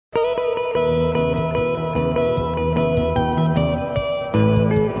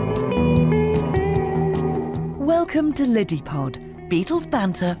Welcome to Liddypod, Beatles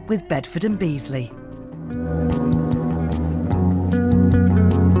banter with Bedford and Beasley.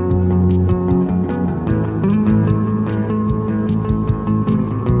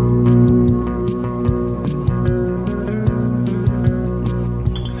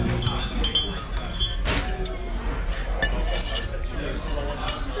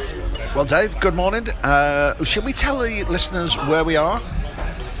 Well, Dave, good morning. Should we tell the listeners where we are?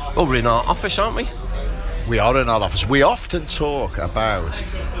 Well, we're in our office, aren't we? We are in our office. We often talk about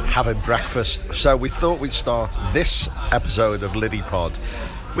having breakfast, so we thought we'd start this episode of Liddypod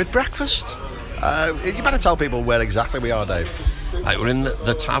with breakfast. You better tell people where exactly we are, Dave. Right, we're in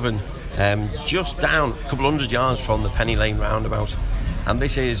the tavern, just down a couple hundred yards from the Penny Lane roundabout. And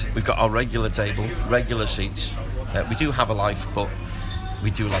we've got our regular table, regular seats. We do have a life, but we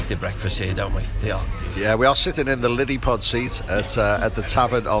do like the breakfast here, don't we? They are. Yeah, we are sitting in the Liddypod seat at the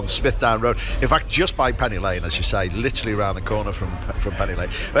tavern on Smithdown Road. In fact, just by Penny Lane, as you say, literally around the corner from Penny Lane.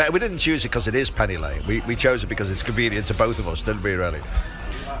 We didn't choose it because it is Penny Lane. We chose it because it's convenient to both of us, didn't we, really?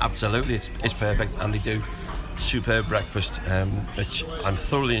 Absolutely, it's perfect, and they do superb breakfast, which I'm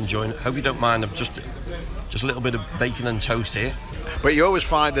thoroughly enjoying. Hope you don't mind. I'm just a little bit of bacon and toast here. But you always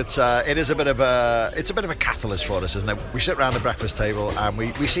find that it is a bit of a catalyst for us, isn't it? We sit around the breakfast table and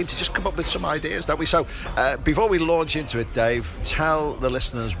we seem to just come up with some ideas, don't we? So before we launch into it, Dave, tell the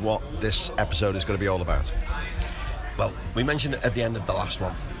listeners what this episode is going to be all about. Well, we mentioned at the end of the last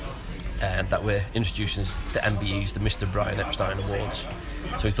one that we're introducing the MBEs, the Mr. Brian Epstein Awards.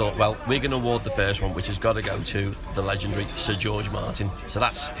 So we thought, well, we're going to award the first one, which has got to go to the legendary Sir George Martin. So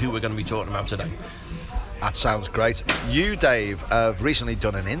that's who we're going to be talking about today. That sounds great. You, Dave, have recently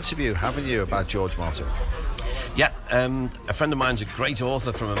done an interview, haven't you, about George Martin? Yeah, a friend of mine's a great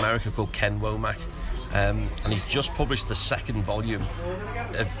author from America called Ken Womack, and he's just published the second volume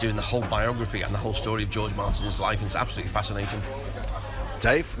of doing the whole biography and the whole story of George Martin's life, and it's absolutely fascinating.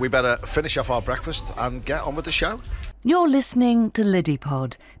 Dave, we better finish off our breakfast and get on with the show. You're listening to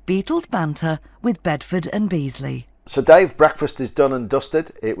Liddypod, Beatles banter with Bedford and Beasley. So, Dave, breakfast is done and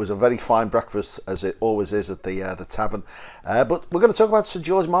dusted. It was a very fine breakfast, as it always is at the tavern. But we're going to talk about Sir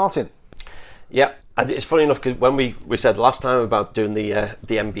George Martin. Yeah, and it's funny enough, because when we said last time about doing the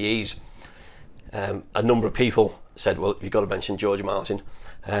MBEs, a number of people said, well, you've got to mention George Martin.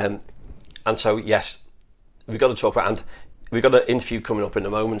 And so, yes, we've got to talk about, and we've got an interview coming up in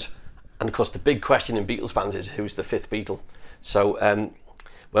a moment. And of course, the big question in Beatles fans is, who's the fifth Beatle? So,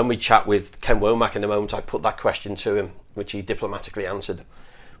 when we chat with Ken Womack in a moment, I put that question to him, which he diplomatically answered.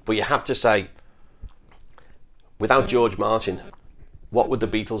 But you have to say, without George Martin, what would the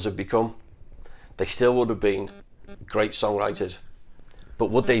Beatles have become? They still would have been great songwriters,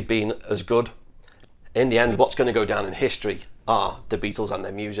 but would they have been as good? In the end, what's going to go down in history are the Beatles and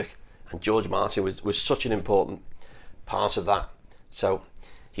their music, and George Martin was such an important part of that. So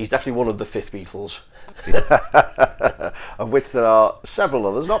he's definitely one of the fifth Beatles. Of which there are several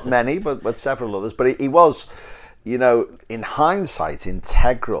others, not many, but several others. But he was, in hindsight,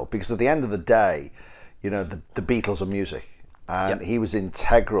 integral, because at the end of the day, the Beatles are music, and He was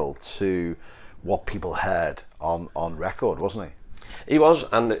integral to what people heard on record, wasn't he? He was,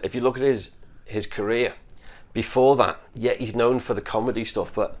 and if you look at his career before that, he's known for the comedy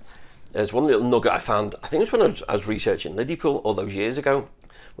stuff, but there's one little nugget I found, I think it was when I was researching Liddypod all those years ago,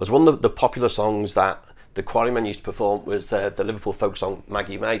 was one of the popular songs that the Quarrymen used to perform was the Liverpool folk song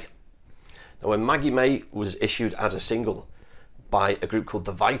Maggie May. Now, when Maggie May was issued as a single by a group called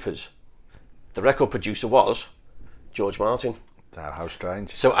the Vipers, the record producer was George Martin. How strange.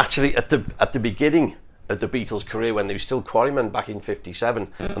 So actually, at the beginning of the Beatles' career, when they were still Quarrymen back in '57,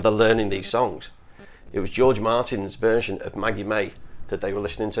 and they're learning these songs, it was George Martin's version of Maggie May that they were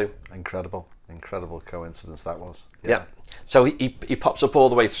listening to. Incredible coincidence that was. Yeah. So he pops up all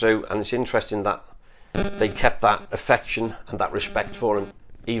the way through, and it's interesting that they kept that affection and that respect for him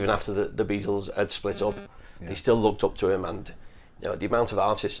even after the Beatles had split up. Yeah. They still looked up to him, and the amount of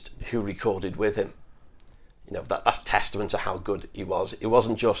artists who recorded with him, that's testament to how good he was. It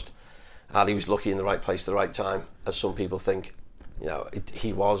wasn't just he was lucky in the right place at the right time, as some people think.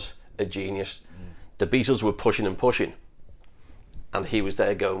 He was a genius. The Beatles were pushing and pushing, and he was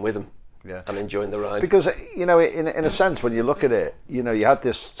there going with them. Yeah. And enjoying the ride. Because, in a sense, when you look at it, you had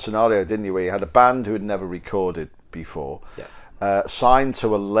this scenario, didn't you, where you had a band who had never recorded before, signed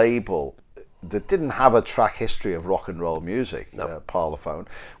to a label that didn't have a track history of rock and roll music, Parlophone,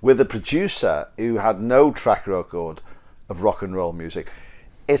 with a producer who had no track record of rock and roll music.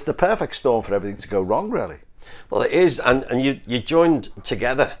 It's the perfect storm for everything to go wrong, really. Well, it is, and you joined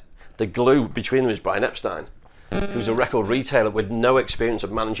together. The glue between them is Brian Epstein, who's a record retailer with no experience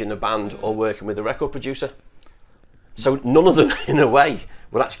of managing a band or working with a record producer. So none of them, in a way,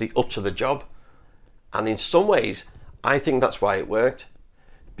 were actually up to the job. And in some ways, I think that's why it worked.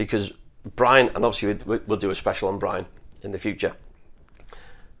 Because Brian, and obviously we'll do a special on Brian in the future,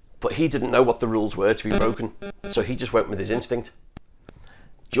 but he didn't know what the rules were to be broken. So he just went with his instinct.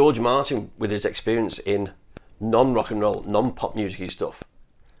 George Martin, with his experience in non-rock and roll, non-pop music-y stuff,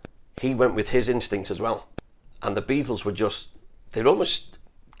 he went with his instincts as well. And the Beatles were just, they're almost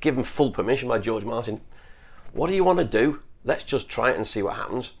given full permission by George Martin. What do you want to do? Let's just try it and see what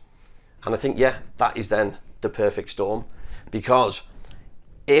happens. And I think, yeah, that is then the perfect storm. Because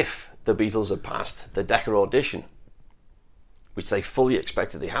if the Beatles had passed the Decca audition, which they fully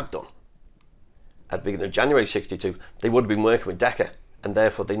expected they had done, at the beginning of January 62, they would have been working with Decca, and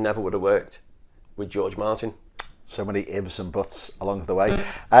therefore they never would have worked with George Martin. So many ifs and buts along the way.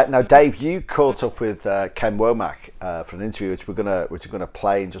 Now, Dave, you caught up with Ken Womack for an interview, which we're gonna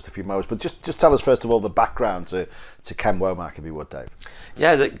play in just a few moments. But just tell us first of all the background to Ken Womack, if you would, Dave.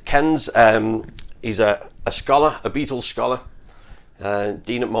 Yeah, Ken's he's a scholar, a Beatles scholar,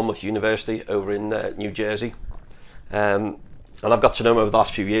 dean at Monmouth University over in New Jersey, and I've got to know him over the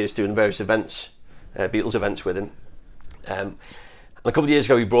last few years doing various events, Beatles events with him. And a couple of years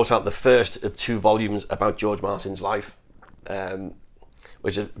ago, he brought out the first of 2 volumes about George Martin's life,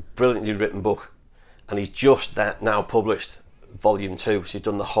 which is a brilliantly written book. And he's just now published volume 2. So he's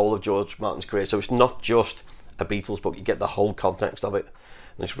done the whole of George Martin's career. So it's not just a Beatles book. You get the whole context of it.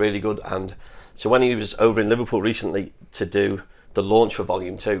 And it's really good. And so when he was over in Liverpool recently to do the launch for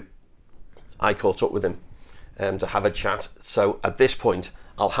volume 2, I caught up with him to have a chat. So at this point,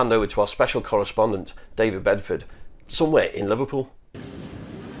 I'll hand over to our special correspondent, David Bedford, somewhere in Liverpool.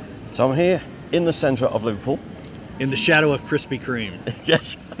 So I'm here in the centre of Liverpool. In the shadow of Krispy Kreme.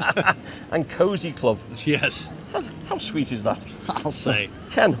 Yes. And Cozy Club. Yes. How sweet is that? I'll say.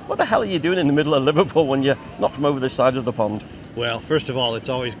 Ken, what the hell are you doing in the middle of Liverpool when you're not from over this side of the pond? Well, first of all, it's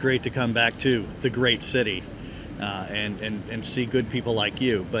always great to come back to the great city and see good people like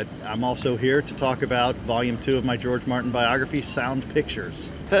you. But I'm also here to talk about Volume 2 of my George Martin biography, Sound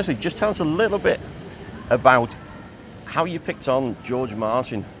Pictures. Firstly, just tell us a little bit about how you picked on George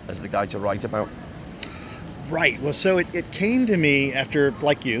Martin as the guy to write about. Right. Well, so it came to me after,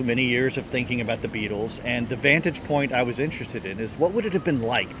 like you, many years of thinking about the Beatles, and the vantage point I was interested in is what would it have been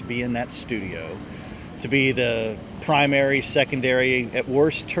like to be in that studio, to be the primary, secondary, at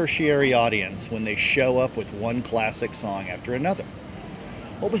worst tertiary audience when they show up with one classic song after another.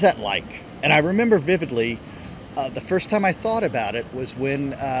 What was that like? And I remember vividly the first time I thought about it was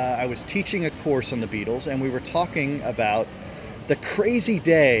when I was teaching a course on the Beatles, and we were talking about the crazy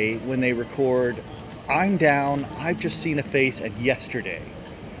day when they record I'm Down, I've Just Seen a Face, and Yesterday,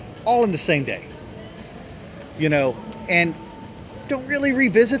 all in the same day, you know, and don't really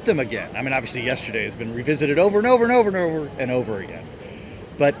revisit them again. I mean, obviously Yesterday has been revisited over and over and over and over and over again,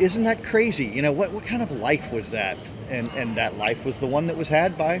 but isn't that crazy? You know, what kind of life was that? And that life was the one that was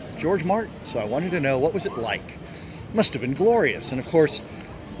had by George Martin. So I wanted to know, what was it like? Must have been glorious. And of course,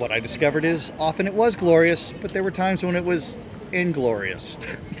 what I discovered is often it was glorious, but there were times when it was inglorious.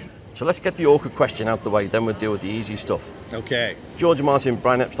 So let's get the awkward question out the way, then we'll deal with the easy stuff. Okay. George Martin,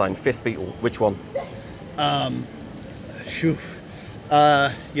 Brian Epstein, 5th Beatle, which one?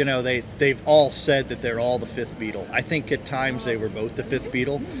 You know, they've all said that they're all the 5th Beatle. I think at times they were both the 5th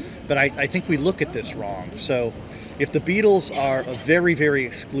Beatle, but I think we look at this wrong. So if the Beatles are a very, very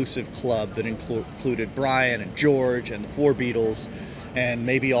exclusive club that included Brian and George and the 4 Beatles, and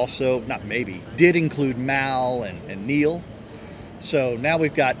maybe also, not maybe, did include Mal and Neil, so now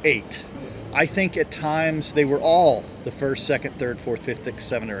we've got 8. I think at times they were all the 1st, 2nd, 3rd, 4th, 5th, 6th,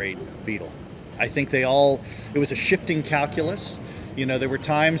 7, or 8 Beatle. I think it was a shifting calculus. You know, there were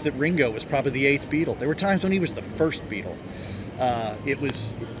times that Ringo was probably the 8th Beatle. There were times when he was the 1st Beatle. It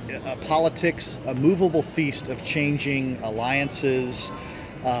was politics, a movable feast of changing alliances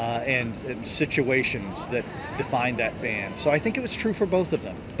and situations that defined that band. So I think it was true for both of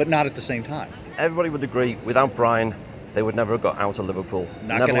them, but not at the same time. Everybody would agree, without Brian, they would never have got out of Liverpool.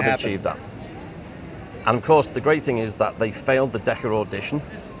 Never would have achieved that. And of course, the great thing is that they failed the Decca audition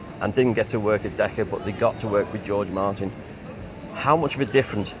and didn't get to work at Decca, but they got to work with George Martin. How much of a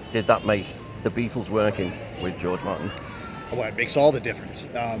difference did that make, the Beatles working with George Martin? Well, it makes all the difference.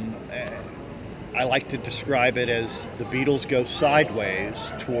 I like to describe it as the Beatles go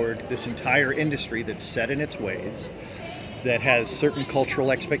sideways toward this entire industry that's set in its ways, that has certain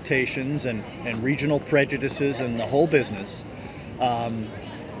cultural expectations and regional prejudices and the whole business.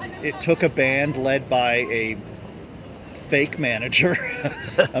 It took a band led by a fake manager,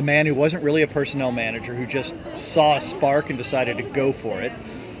 a man who wasn't really a personnel manager, who just saw a spark and decided to go for it.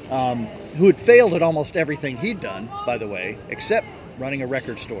 who had failed at almost everything he'd done, by the way, except running a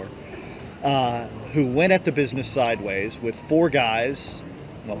record store, who went at the business sideways with 4 guys,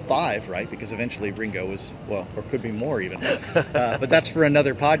 well, 5, right? Because eventually Ringo was, well, or could be more even. But that's for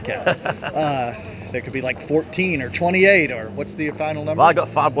another podcast. There could be like 14 or 28, or what's the final number? Well, I got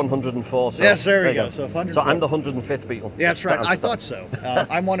Fab 104. So yes, there we go. So, so I'm the 105th Beatle. Yeah, that's right. I thought so.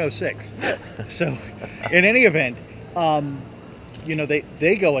 I'm 106. So, in any event, you know,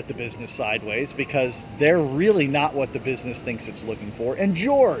 they go at the business sideways because they're really not what the business thinks it's looking for. And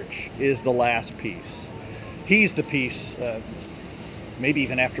George is the last piece. He's the piece, maybe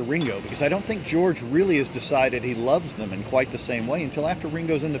even after Ringo, because I don't think George really has decided he loves them in quite the same way until after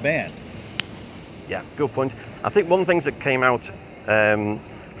Ringo's in the band. Yeah, good point. I think one of the things that came out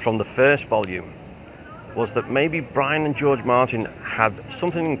from the first volume was that maybe Brian and George Martin had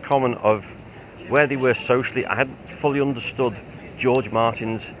something in common of where they were socially. I hadn't fully understood George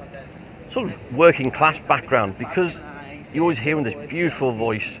Martin's sort of working class background, because you always hear him this beautiful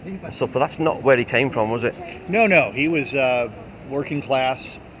voice and stuff, but that's not where he came from, was it? No, he was working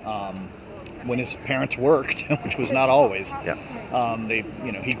class when his parents worked, which was not always. Yeah.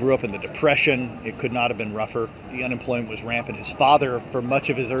 He grew up in the Depression. It could not have been rougher. The unemployment was rampant. His father, for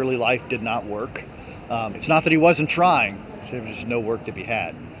much of his early life, did not work. It's not that he wasn't trying; there was just no work to be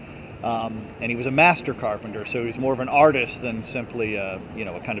had. And he was a master carpenter, so he was more of an artist than simply a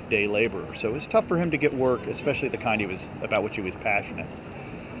kind of day laborer. So it was tough for him to get work, especially the kind about which he was passionate.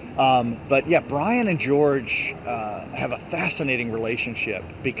 But yeah, Brian and George have a fascinating relationship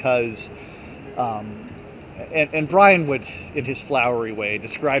because, and Brian would, in his flowery way,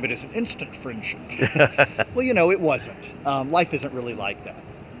 describe it as an instant friendship. Well, it wasn't. Life isn't really like that.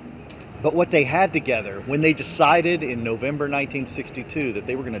 But what they had together, when they decided in November 1962 that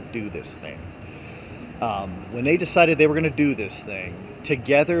they were going to do this thing,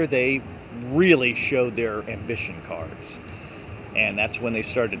 together they really showed their ambition cards. And that's when they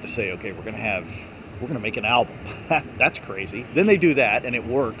started to say, okay, we're going to make an album. That's crazy. Then they do that, and it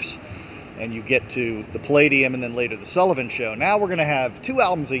works. And you get to the Palladium and then later the Sullivan Show. Now we're going to have 2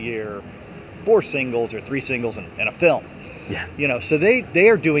 albums a year, 4 singles or 3 singles and a film. Yeah. So they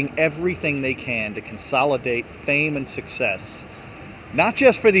are doing everything they can to consolidate fame and success, not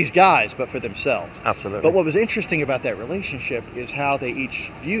just for these guys, but for themselves. Absolutely. But what was interesting about that relationship is how they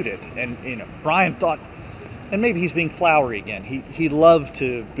each viewed it. And, Brian thought, and maybe he's being flowery again, he loved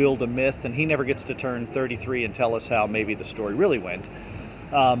to build a myth, and he never gets to turn 33 and tell us how maybe the story really went.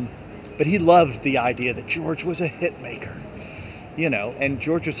 But he loved the idea that George was a hit maker. And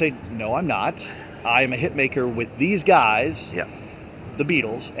George would say, no, I'm not. I'm a hit maker with these guys, the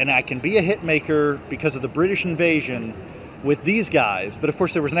Beatles, and I can be a hit maker because of the British invasion with these guys. But of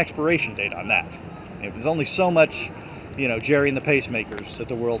course, there was an expiration date on that. It was only so much, Jerry and the Pacemakers that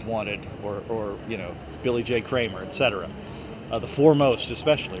the world wanted, or Billy J. Kramer, etc. The foremost,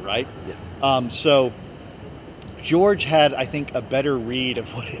 especially, right? Yeah. So George had, I think, a better read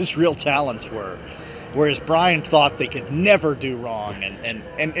of what his real talents were. Whereas Brian thought they could never do wrong,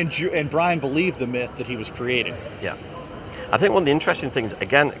 and Brian believed the myth that he was creating. Yeah. I think one of the interesting things,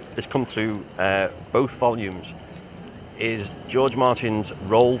 again, that's come through both volumes, is George Martin's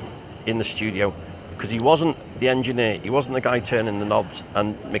role in the studio, because he wasn't the engineer, he wasn't the guy turning the knobs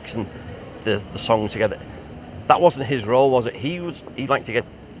and mixing the songs together. That wasn't his role, was it? He liked to get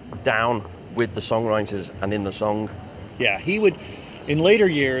down with the songwriters and in the song. Yeah, he would. In later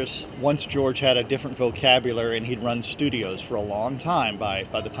years, once George had a different vocabulary and he'd run studios for a long time, by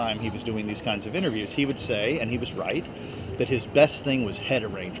the time he was doing these kinds of interviews, he would say, and he was right, that his best thing was head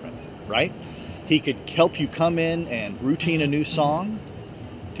arrangement, right? He could help you come in and routine a new song,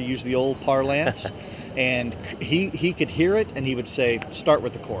 to use the old parlance, and he could hear it and he would say, start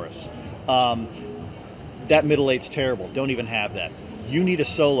with the chorus. That middle eight's terrible, don't even have that. You need a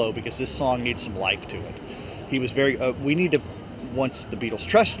solo because this song needs some life to it. He was very, once the Beatles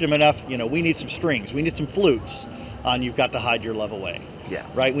trusted him enough, we need some strings, we need some flutes on You've Got to Hide Your Love Away. Yeah.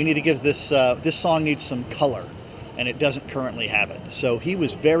 Right? We need to give this song needs some color, and it doesn't currently have it. So he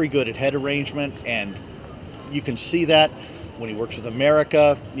was very good at head arrangement, and you can see that when he works with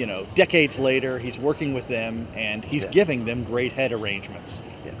America, decades later, he's working with them, and he's giving them great head arrangements.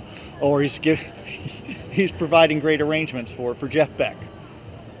 Yeah. Or he's providing great arrangements for Jeff Beck.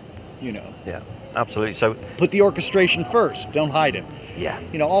 Yeah. Absolutely. So put the orchestration first. Don't hide it. Yeah.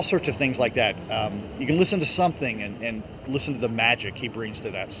 All sorts of things like that. You can listen to something and listen to the magic he brings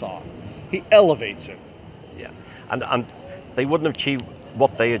to that song. He elevates it. Yeah. And they wouldn't have achieved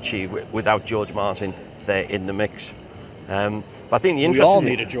what they achieved without George Martin there in the mix. But I think the interesting we all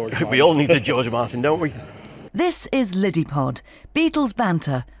need a George Martin. We all need a George Martin, don't we? This is Liddypod, Beatles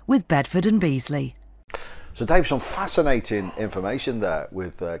banter with Bedford and Beasley. So Dave, some fascinating information there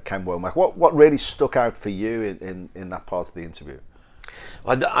with Ken Womack. What really stuck out for you in that part of the interview?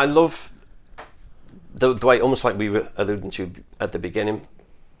 I love the way, almost like we were alluding to at the beginning,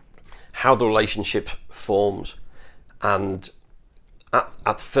 how the relationship forms. And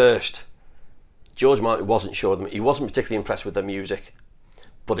at first, George Martin wasn't sure of them. He wasn't particularly impressed with their music,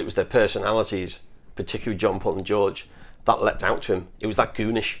 but it was their personalities, particularly John, Paul and George, that leapt out to him. It was that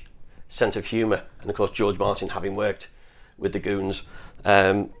goonish sense of humour, and of course George Martin, having worked with the Goons,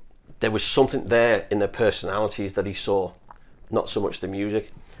 there was something there in their personalities that he saw, not so much the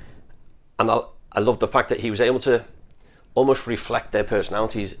music. And I love the fact that he was able to almost reflect their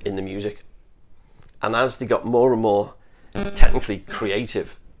personalities in the music. And as they got more and more technically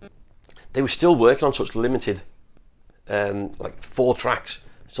creative, they were still working on such limited, like 4 tracks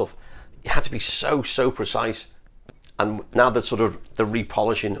stuff. It had to be so precise. And now that sort of the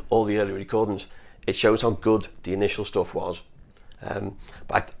repolishing all the early recordings, it shows how good the initial stuff was.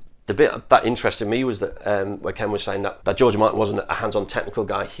 But the bit that interested me was that where Ken was saying that George Martin wasn't a hands-on technical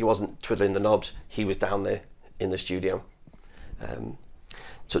guy. He wasn't twiddling the knobs. He was down there in the studio.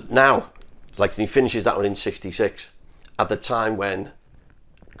 So now, like, he finishes that one in '66, at the time when,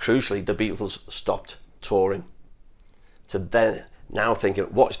 crucially, the Beatles stopped touring. So then, now thinking,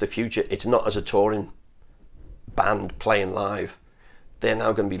 what's the future? It's not as a touring band playing live. They're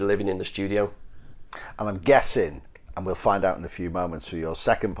now going to be living in the studio. And I'm guessing, and we'll find out in a few moments for your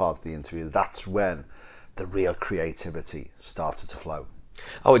second part of the interview, that's when the real creativity started to flow.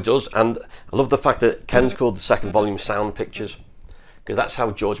 Oh, it does. And I love the fact that Ken's called the second volume Sound Pictures, because that's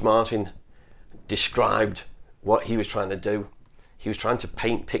how George Martin described what he was trying to do. He was trying to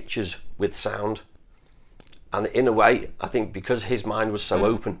paint pictures with sound. And in a way, I think because his mind was so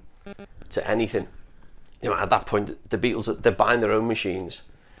open to anything, you know, at that point, the Beatles, they're buying their own machines,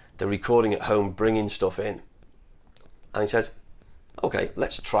 they're recording at home, bringing stuff in. And he says, okay,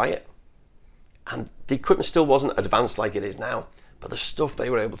 let's try it. And the equipment still wasn't advanced like it is now, but the stuff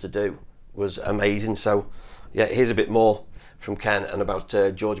they were able to do was amazing. So yeah, here's a bit more from Ken and about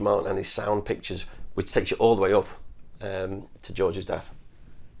George Martin and his Sound Pictures, which takes you all the way up to George's death.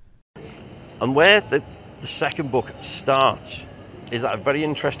 And where the second book starts is at a very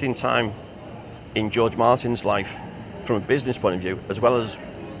interesting time in George Martin's life from a business point of view, as well as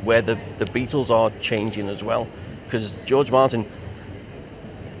where the Beatles are changing as well. Because George Martin,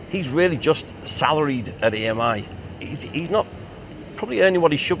 he's really just salaried at EMI. He's not probably earning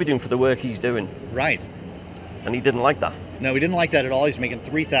what he should be doing for the work he's doing. Right. And he didn't like that. No, he didn't like that at all. He's making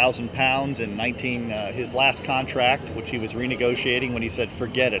 £3,000 in his last contract, which he was renegotiating when he said,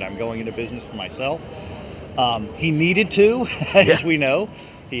 forget it, I'm going into business for myself. He needed to, as we know.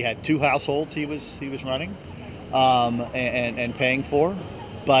 He had 2 households he was running and paying for.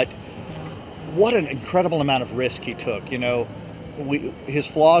 But what an incredible amount of risk he took. You know, his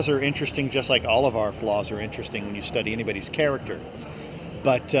flaws are interesting, just like all of our flaws are interesting when you study anybody's character.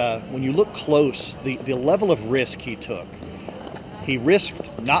 But when you look close, the level of risk he took, he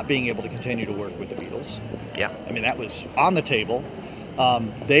risked not being able to continue to work with the Beatles. Yeah. I mean, that was on the table.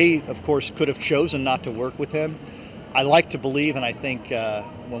 They, of course, could have chosen not to work with him. I like to believe, and I think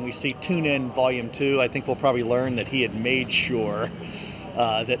when we see Tune In Volume 2, I think we'll probably learn that he had made sure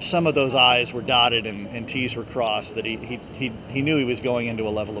that some of those I's were dotted and T's were crossed, that he knew he was going into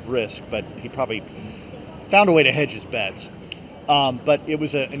a level of risk, but he probably found a way to hedge his bets. But it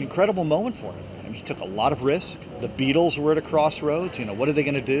was an incredible moment for him. I mean, he took a lot of risk. The Beatles were at a crossroads. You know, what are they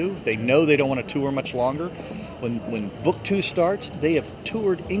going to do? They know they don't want to tour much longer. When Book 2 starts, they have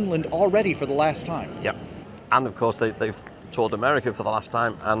toured England already for the last time. Yeah. And of course, they've toured America for the last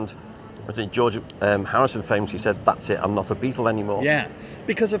time. And I think George Harrison famously said, that's it, I'm not a Beatle anymore. Yeah,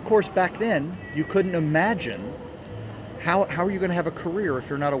 because of course back then, you couldn't imagine how are you going to have a career if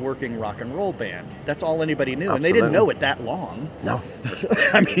you're not a working rock and roll band? That's all anybody knew. Absolutely. And they didn't know it that long. No.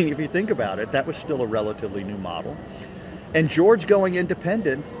 I mean, if you think about it, that was still a relatively new model. And George going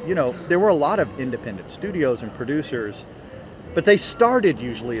independent, you know, there were a lot of independent studios and producers, but they started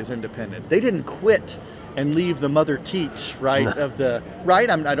usually as independent. They didn't quit and leave the mother teach, right, of the, right?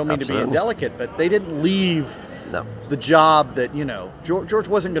 I don't mean to be indelicate, but they didn't leave the job that, you know, George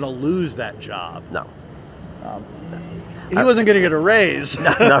wasn't going to lose that job. No. He wasn't going to get a raise,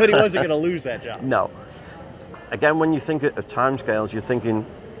 but he wasn't going to lose that job. No. Again, when you think of timescales, you're thinking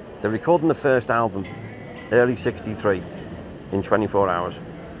they're recording the first album early '63 in 24 hours.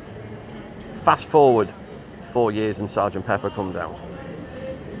 Fast forward 4 years and Sgt. Pepper comes out.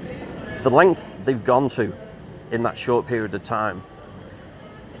 The lengths they've gone to in that short period of time,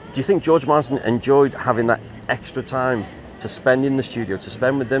 Do you think George Martin enjoyed having that extra time to spend in the studio, to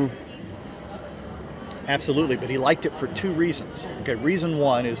spend with them? Absolutely, but he liked it for two reasons. Okay, reason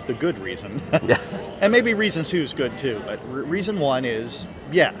one is the good reason. Yeah. And maybe reason two is good too, but reason one is,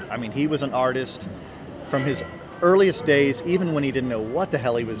 yeah, I mean, he was an artist from his earliest days, even when he didn't know what the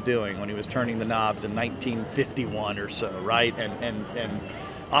hell he was doing, when he was turning the knobs in 1951 or so, right? And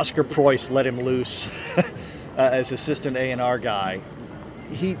Oscar Preuss let him loose as assistant A&R guy.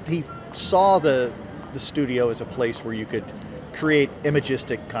 He saw the studio as a place where you could create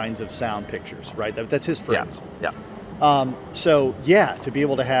imagistic kinds of sound pictures, right? That's his phrase. Yeah. So yeah, to be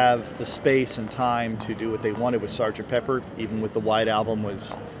able to have the space and time to do what they wanted with Sgt. Pepper, even with the White Album,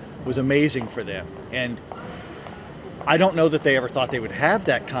 was amazing for them. And I don't know that they ever thought they would have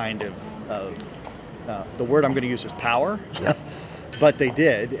that kind of the word I'm going to use is power, Yeah. but they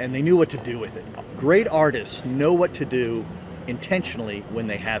did, and they knew what to do with it. Great artists know what to do intentionally when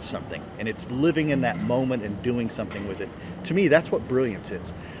they have something, and it's living in that moment and doing something with it. To me, that's what brilliance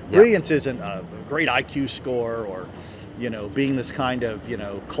is. Yeah. Brilliance isn't a great IQ score or, being this kind of,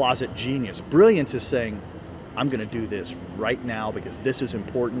 closet genius. Brilliance is saying, I'm going to do this right now because this is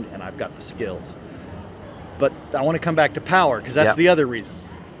important and I've got the skills. But I want to come back to power, because that's the other reason.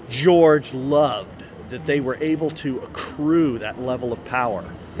 George loved that they were able to accrue that level of power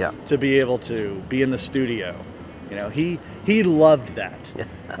to be able to be in the studio. He loved that.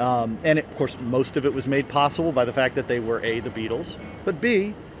 Yeah. And of course, most of it was made possible by the fact that they were A, the Beatles, but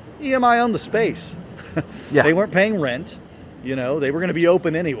B, EMI owned the space. Yeah. They weren't paying rent. They were going to be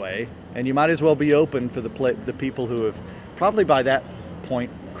open anyway, and you might as well be open for the people who have probably by that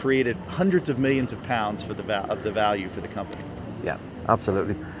point created hundreds of millions of pounds for the value for the company. Yeah,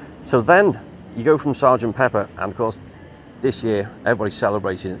 absolutely. So then you go from Sgt. Pepper, and of course this year everybody's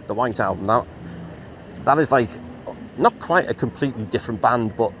celebrating the White Album. That is like not quite a completely different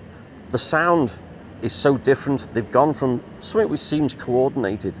band, but the sound is so different. They've gone from something which seems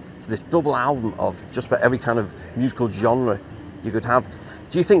coordinated to this double album of just about every kind of musical genre you could have.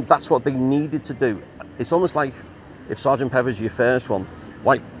 Do you think that's what they needed to do? It's almost like if Sgt. Pepper's your first one,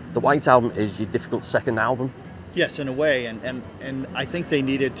 the White Album is your difficult second album. Yes, in a way, and I think they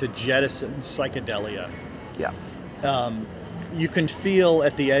needed to jettison psychedelia. Yeah. You can feel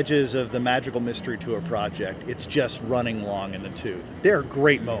at the edges of the Magical Mystery Tour project, it's just running long in the tooth. There are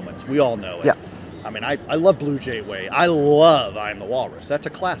great moments. We all know it. Yeah. I mean, I love Blue Jay Way. I love I'm the Walrus. That's a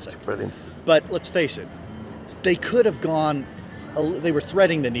classic. It's brilliant. But let's face it, they could have gone, they were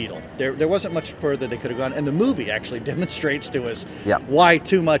threading the needle. There wasn't much further they could have gone. And the movie actually demonstrates to us why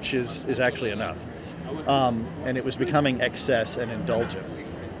too much is actually enough. And it was becoming excess and indulgent.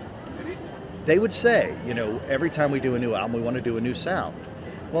 They would say, every time we do a new album, we want to do a new sound.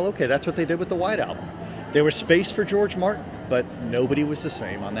 Well, okay, that's what they did with the White Album. There was space for George Martin, but nobody was the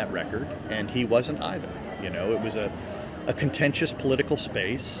same on that record, and he wasn't either. It was a contentious political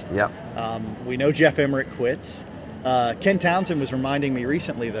space. Yeah. We know Jeff Emmerich quits. Ken Townsend was reminding me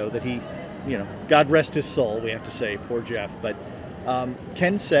recently, though, that he, God rest his soul, we have to say, poor Jeff, but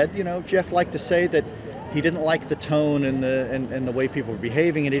Ken said, Jeff liked to say that he didn't like the tone and the way people were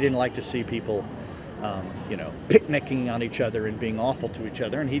behaving, and he didn't like to see people, picnicking on each other and being awful to each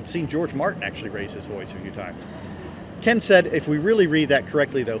other. And he'd seen George Martin actually raise his voice a few times. Ken said, if we really read that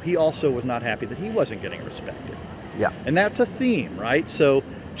correctly, though, he also was not happy that he wasn't getting respected. Yeah. And that's a theme, right? So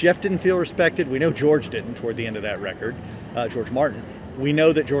Jeff didn't feel respected. We know George didn't toward the end of that record, George Martin. We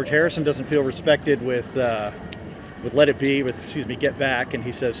know that George Harrison doesn't feel respected with Let It Be, Get Back, and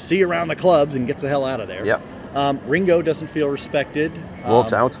he says, see you around the clubs, and gets the hell out of there. Yeah. Ringo doesn't feel respected.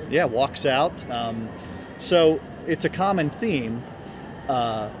 Walks out. Yeah, walks out. So it's a common theme,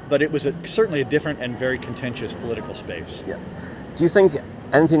 but it was certainly a different and very contentious political space. Yeah. Do you think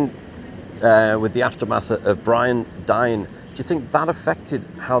anything with the aftermath of Brian dying, do you think that affected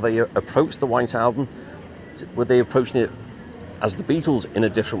how they approached the White Album? Were they approaching it as the Beatles in a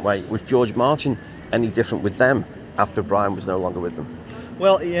different way? Was George Martin any different with them after Brian was no longer with them?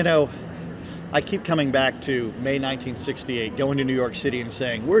 Well, I keep coming back to May 1968, going to New York City and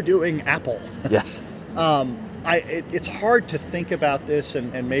saying, we're doing Apple. Yes. It's hard to think about this,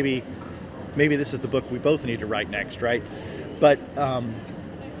 and maybe this is the book we both need to write next, right? But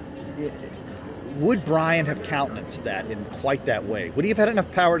would Brian have countenanced that in quite that way? Would he have had enough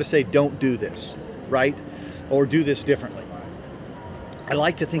power to say, don't do this, right? Or do this differently? I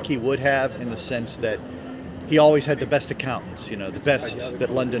like to think he would have, in the sense that he always had the best accountants, the best that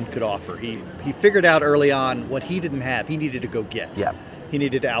London could offer. He figured out early on what he didn't have, he needed to go get. Yeah. He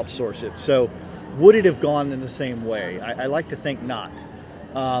needed to outsource it. So would it have gone in the same way? I like to think not.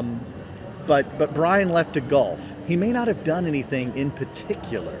 But Brian left to golf. He may not have done anything in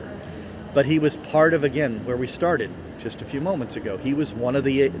particular, but he was part of, again, where we started just a few moments ago. He was one of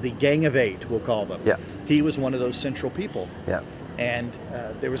the gang of 8, we'll call them. Yeah. He was one of those central people. Yeah. And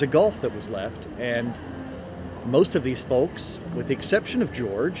there was a gulf that was left, and most of these folks, with the exception of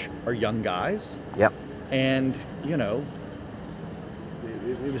George, are young guys. Yeah. And, you know,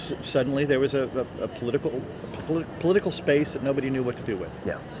 it was suddenly there was a political space that nobody knew what to do with.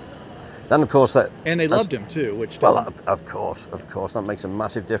 Yeah. Then, of course, and they loved him too, which doesn't... Well, of course, that makes a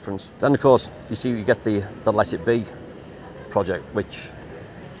massive difference. Then, of course, you get the Let It Be project, which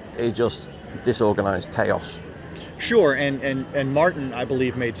is just disorganized chaos. Sure, and Martin, I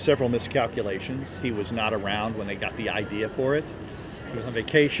believe, made several miscalculations. He was not around when they got the idea for it. He was on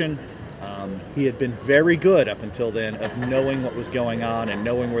vacation. He had been very good up until then of knowing what was going on and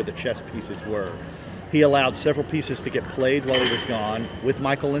knowing where the chess pieces were. He allowed several pieces to get played while he was gone with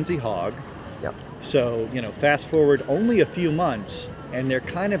Michael Lindsay Hogg. Yep. So, you know, fast forward only a few months, and they're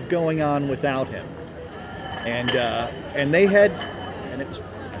kind of going on without him. And they had, and it was,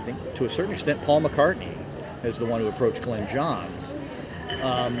 I think, to a certain extent, Paul McCartney as the one who approached Glenn Johns.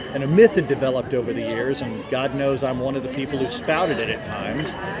 And a myth had developed over the years, and God knows I'm one of the people who spouted it at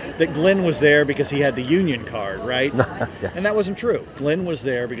times, that Glenn was there because he had the union card, right? Yeah. And that wasn't true. Glenn was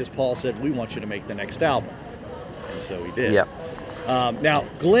there because Paul said, we want you to make the next album. And so he did. Yeah. Now,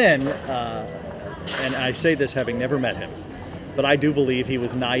 Glenn, and I say this having never met him, but I do believe he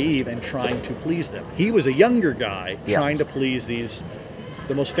was naive and trying to please them. He was a younger guy trying to please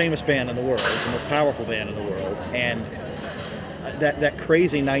the most famous band in the world, the most powerful band in the world, and that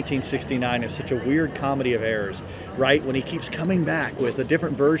crazy 1969 is such a weird comedy of errors, right? When he keeps coming back with a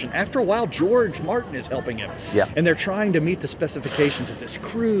different version. After a while, George Martin is helping him. Yeah. And they're trying to meet the specifications of this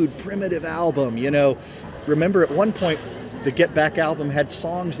crude, primitive album, you know. Remember at one point, the Get Back album had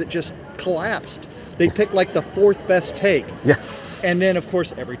songs that just collapsed. They picked like the 4th best take. Yeah. And then, of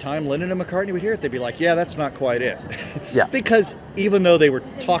course, every time Lennon and McCartney would hear it, they'd be like, yeah, that's not quite it. Yeah. Because even though they were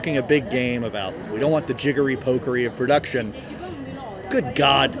talking a big game about, we don't want the jiggery pokery of production, good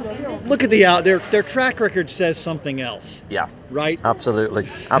God, look at their track record says something else. Yeah. Right? Absolutely.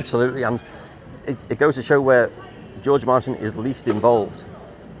 And it goes to show where George Martin is least involved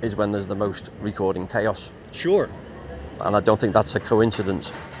is when there's the most recording chaos. Sure. And I don't think that's a coincidence.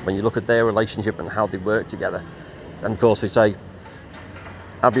 When you look at their relationship and how they work together, and of course they say,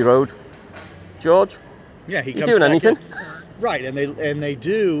 Abbey Road, George, yeah, he you comes doing back anything? Right, and they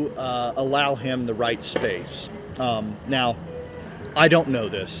do allow him the right space. Now, I don't know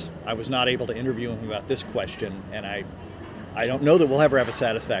this. I was not able to interview him about this question, and I don't know that we'll ever have a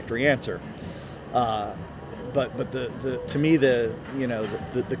satisfactory answer. But to me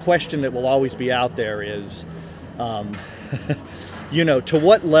the question that will always be out there is, you know, to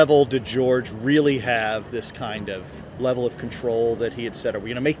what level did George really have this kind of level of control that he had said, are we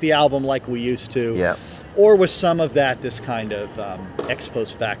going to make the album like we used to? Yeah. Or was some of that this kind of ex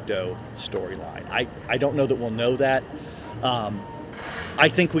post facto storyline? I don't know that we'll know that. I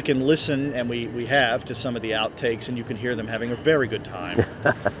think we can listen, and we have, to some of the outtakes, and you can hear them having a very good time.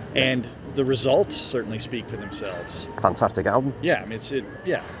 And the results certainly speak for themselves. Fantastic album. Yeah, I mean,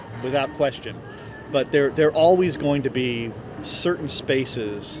 without question. But there are always going to be certain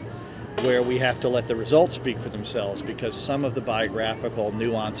spaces where we have to let the results speak for themselves, because some of the biographical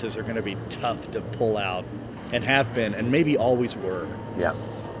nuances are going to be tough to pull out, and have been, and maybe always were. Yeah.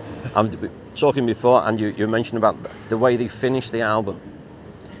 I'm talking before, and you mentioned about the way they finished the album.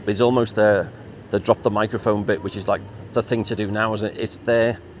 There's almost the drop the microphone bit, which is like the thing to do now, isn't it? It's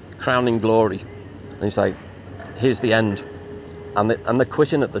their crowning glory. And it's like, here's the end. And they're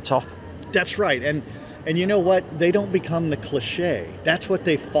quitting at the top. That's right. And you know what? They don't become the cliche. That's what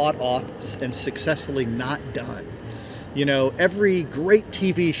they fought off and successfully not done. You know, every great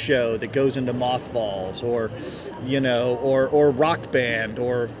TV show that goes into mothballs, or, you know, or rock band,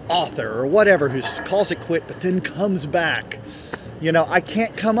 or author, or whatever, who calls it quit but then comes back. You know, I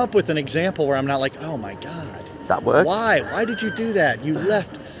can't come up with an example where I'm not like, oh my God. That worked. Why? Why did you do that? You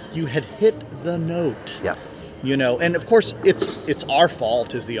left. You had hit the note. Yeah. You know, and of course it's our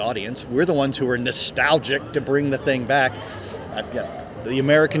fault as the audience. We're the ones who are nostalgic to bring the thing back. The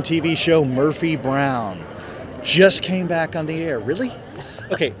American TV show Murphy Brown just came back on the air. Really?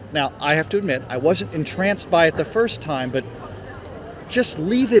 Okay, now I have to admit, I wasn't entranced by it the first time, but just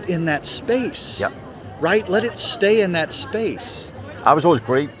leave it in that space. Yeah. Right? Let it stay in that space. I was always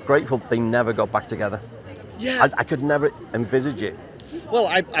grateful they never got back together. Yeah. I could never envisage it. Well,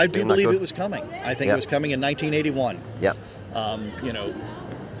 I do believe good. it was coming. I think it was coming in 1981. Yeah. You know,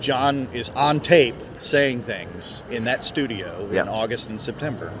 John is on tape saying things in that studio in August and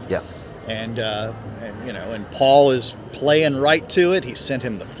September. Yeah. And and Paul is playing right to it. He sent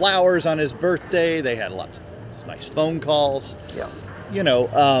him the flowers on his birthday. They had lots of nice phone calls. Yeah.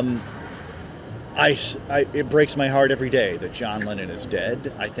 It breaks my heart every day that John Lennon is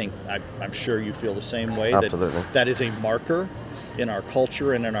dead. I'm sure you feel the same way. Absolutely. That is a marker in our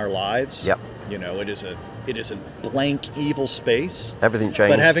culture and in our lives. Yep. It is a blank, evil space. Everything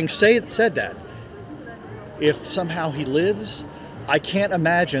changed. But having said that, if somehow he lives, I can't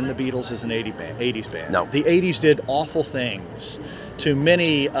imagine the Beatles as an 80s band. No. The 80s did awful things to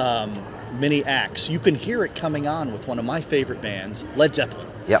many acts. You can hear it coming on with one of my favorite bands, Led Zeppelin.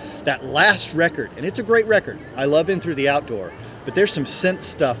 Yep. That last record, and it's a great record. I love In Through the Outdoor, but there's some synth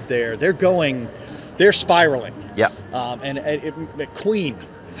stuff there. They're spiraling. Yep. And Queen,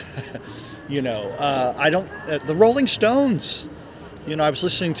 the Rolling Stones. I was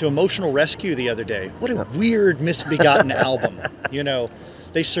listening to Emotional Rescue the other day. What a weird, misbegotten album.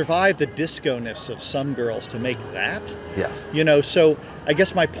 They survived the disco-ness of Some Girls to make that. Yeah. So I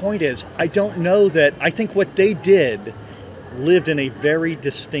guess my point is, I don't know that. I think what they did lived in a very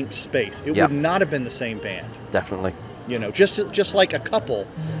distinct space. It would not have been the same band. Definitely. Just like a couple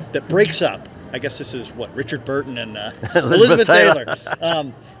that breaks up. I guess this is what Richard Burton and Elizabeth Taylor.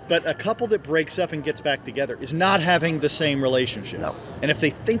 But a couple that breaks up and gets back together is not having the same relationship. No. And if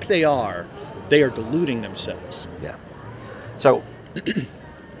they think they are deluding themselves. Yeah. So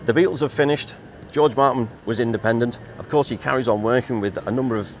the Beatles have finished. George Martin was independent. Of course, he carries on working with a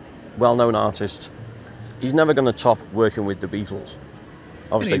number of well-known artists. He's never going to top working with the Beatles.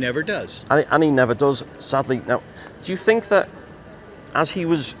 Obviously. And he never does. And he never does, sadly. Now, do you think that as he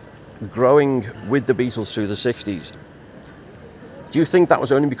was growing with the Beatles through the 60s, do you think that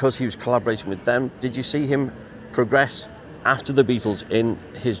was only because he was collaborating with them? Did you see him progress after the Beatles in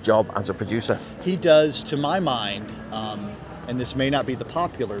his job as a producer? He does, to my mind, and this may not be the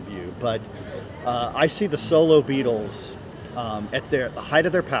popular view, but I see the solo Beatles at the height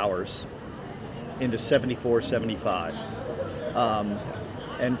of their powers into 74, 75.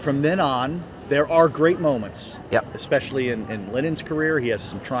 And from then on, there are great moments, especially in Lennon's career. He has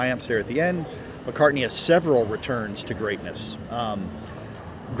some triumphs there at the end. McCartney has several returns to greatness.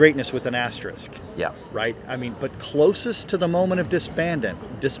 Greatness with an asterisk. Yeah. Right? I mean, but closest to the moment of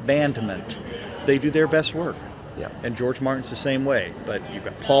disbandment, they do their best work. Yeah. And George Martin's the same way. But you've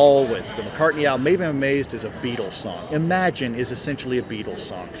got Paul with the McCartney album. Maybe I'm Amazed is a Beatles song. Imagine is essentially a Beatles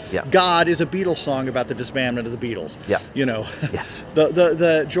song. Yeah. God is a Beatles song about the disbandment of the Beatles. Yeah. Yes.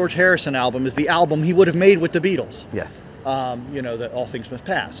 The George Harrison album is the album he would have made with the Beatles. Yeah. That All Things Must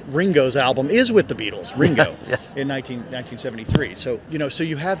Pass. Ringo's album is with the Beatles. Ringo in 1973. So so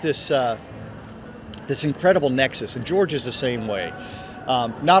you have this incredible nexus, and George is the same way.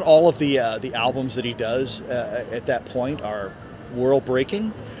 Not all of the albums that he does at that point are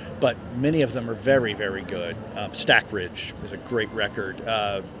world-breaking, but many of them are very, very good. Stack Ridge is a great record.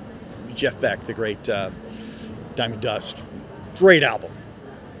 Jeff Beck, the great Diamond Dust, great album.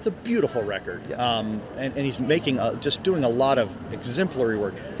 It's a beautiful record. And he's making just doing a lot of exemplary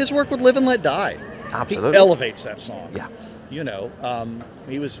work. His work with Live and Let Die. Absolutely. He elevates that song. Yeah.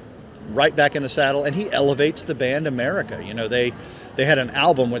 He was right back in the saddle, and he elevates the band America. They had an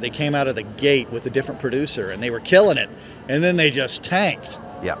album where they came out of the gate with a different producer, and they were killing it, and then they just tanked.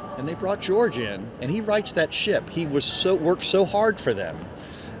 Yeah. And they brought George in, and he writes that ship. He worked so hard for them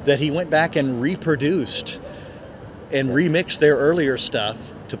that he went back and reproduced and remixed their earlier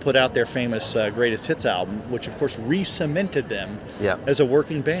stuff to put out their famous Greatest Hits album, which of course re-cemented them as a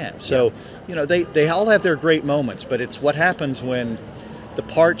working band. So, they all have their great moments, but it's what happens when the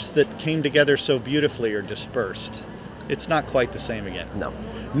parts that came together so beautifully are dispersed. It's not quite the same again. No.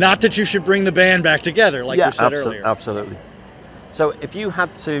 Not that you should bring the band back together, like you said earlier. Absolutely. So if you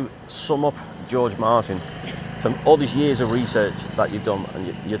had to sum up George Martin from all these years of research that you've done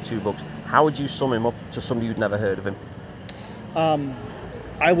and your two books, how would you sum him up to somebody who'd never heard of him?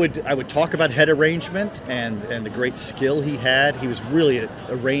 I would talk about head arrangement and the great skill he had. He was really a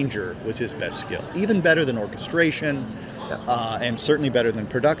arranger was his best skill, even better than orchestration, and certainly better than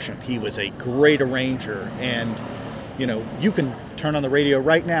production. He was a great arranger, and you can turn on the radio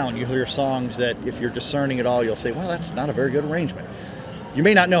right now and you hear songs that if you're discerning at all, you'll say, well, that's not a very good arrangement. You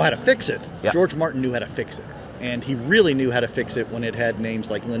may not know how to fix it. Yeah. George Martin knew how to fix it, and he really knew how to fix it when it had names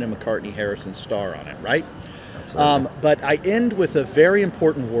like Lennon, McCartney, Harrison, Starr on it, right? But I end with a very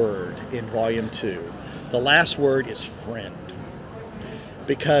important word in Volume 2. The last word is friend.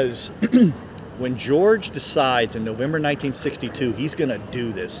 Because when George decides in November 1962 he's going to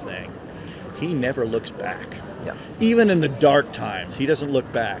do this thing, he never looks back. Yeah. Even in the dark times, he doesn't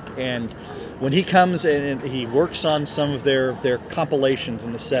look back. And when he comes and he works on some of their compilations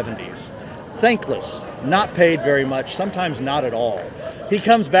in the 70s, thankless, not paid very much, sometimes not at all. He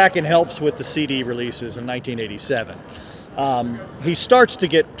comes back and helps with the CD releases in 1987. He starts to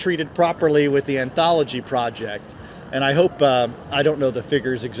get treated properly with the anthology project, and I hope, I don't know the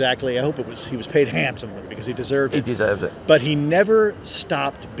figures exactly, I hope he was paid handsomely because he deserved it. He deserves it. But he never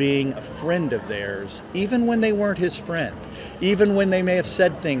stopped being a friend of theirs, even when they weren't his friend, even when they may have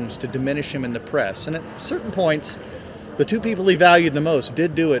said things to diminish him in the press. And at certain points, the two people he valued the most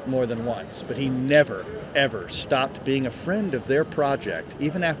did do it more than once, but he never, ever stopped being a friend of their project,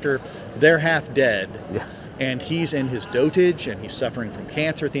 even after they're half dead, and he's in his dotage, and he's suffering from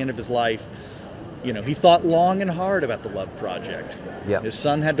cancer at the end of his life. You know, he thought long and hard about the Love Project. Yeah. His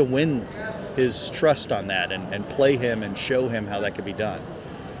son had to win his trust on that and play him and show him how that could be done.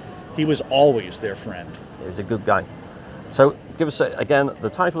 He was always their friend. He's a good guy. So give us, again, the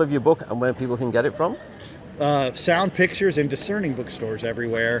title of your book and where people can get it from. Sound pictures in discerning bookstores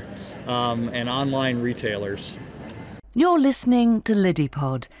everywhere, and online retailers. You're listening to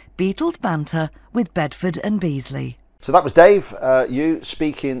Liddypod, Beatles Banter with Bedford and Beasley. So that was Dave, you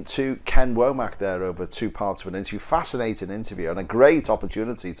speaking to Ken Womack there over 2 parts of an interview. Fascinating interview and a great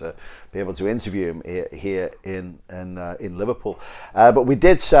opportunity to be able to interview him here in Liverpool. But we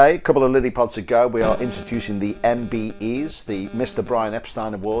did say a couple of Liddypods ago we are introducing the MBEs, the Mr. Brian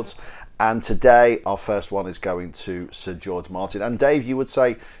Epstein Awards, and today our first one is going to Sir George Martin. And Dave, you would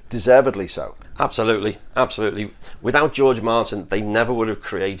say deservedly so. Absolutely, absolutely. Without George Martin, they never would have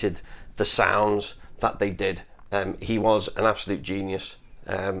created the sounds that they did. He was an absolute genius,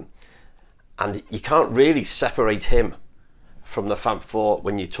 and you can't really separate him from the Fab Four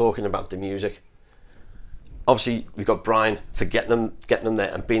when you're talking about the music. Obviously, we've got Brian for getting them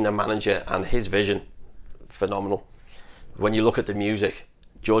there and being their manager, and his vision, phenomenal. When you look at the music,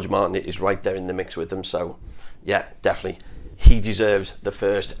 George Martin is right there in the mix with them. So, yeah, definitely, he deserves the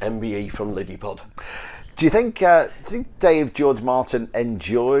first MBE from Liddypod. Do you think Dave, George Martin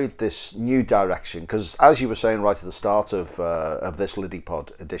enjoyed this new direction? Because as you were saying right at the start of this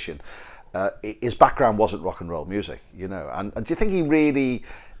Liddypod edition, his background wasn't rock and roll music, you know. And do you think he really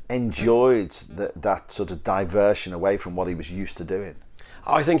enjoyed that sort of diversion away from what he was used to doing?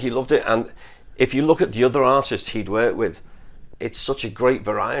 I think he loved it. And if you look at the other artists he'd worked with, it's such a great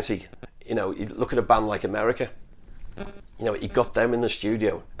variety. You know, you look at a band like America. You know, he got them in the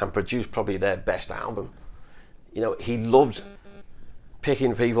studio and produced probably their best album. You know, he loved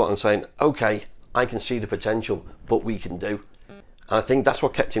picking people and saying, okay, I can see the potential, but we can do. And I think that's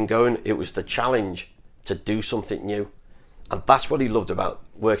what kept him going. It was the challenge to do something new. And that's what he loved about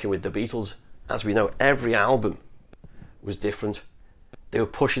working with the Beatles. As we know, every album was different. They were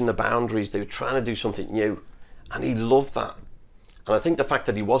pushing the boundaries. They were trying to do something new. And he loved that. And I think the fact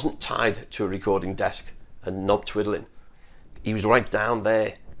that he wasn't tied to a recording desk and knob twiddling, he was right down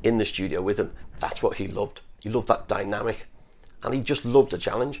there in the studio with them. That's what he loved. He loved that dynamic, and he just loved the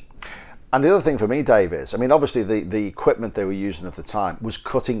challenge. And the other thing for me, Dave, is, I mean, obviously the equipment they were using at the time was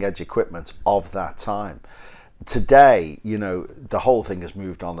cutting edge equipment of that time. Today, you know, the whole thing has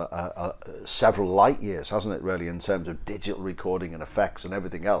moved on several light years, hasn't it, really, in terms of digital recording and effects and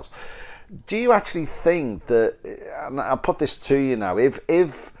everything else. Do you actually think that, and I'll put this to you now,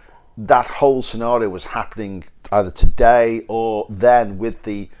 if that whole scenario was happening either today or then with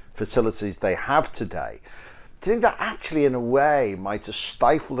the facilities they have today, do you think that actually in a way might have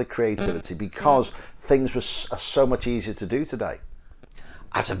stifled the creativity because things are so much easier to do today?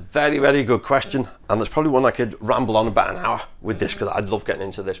 That's a very, very good question, and there's probably one I could ramble on about an hour with this, because I'd love getting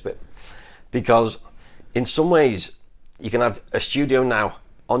into this bit. Because in some ways you can have a studio now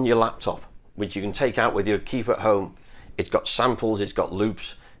on your laptop which you can take out with you, keep at home. It's got samples, it's got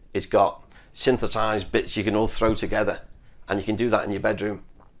loops, it's got synthesized bits you can all throw together, and you can do that in your bedroom.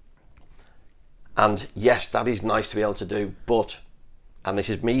 And yes, that is nice to be able to do, but, and this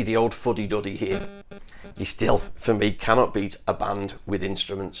is me, the old fuddy-duddy here, you still, for me, cannot beat a band with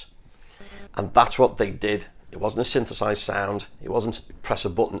instruments. And that's what they did. It wasn't a synthesized sound. It wasn't press a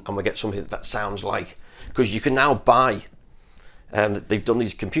button and we get something that sounds like, because you can now buy, they've done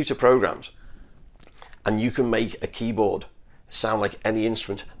these computer programs, and you can make a keyboard sound like any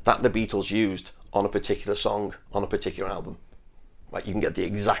instrument that the Beatles used on a particular song, on a particular album. Like, you can get the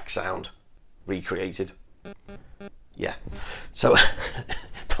exact sound recreated. Yeah, so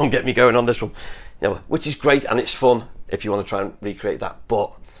don't get me going on this one, you know, which is great and it's fun if you want to try and recreate that,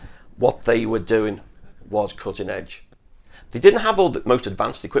 but what they were doing was cutting edge. They didn't have all the most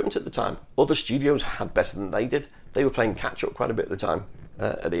advanced equipment at the time. Other studios had better than they did. They were playing catch up quite a bit at the time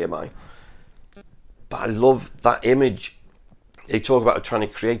at EMI. But I love that image. They talk about trying to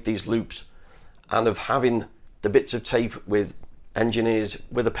create these loops and of having the bits of tape with engineers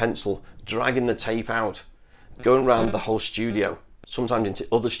with a pencil, dragging the tape out, going around the whole studio, sometimes into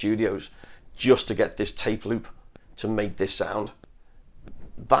other studios, just to get this tape loop to make this sound.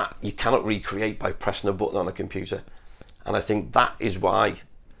 That you cannot recreate by pressing a button on a computer. And I think that is why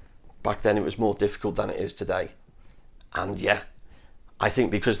back then it was more difficult than it is today. And yeah, I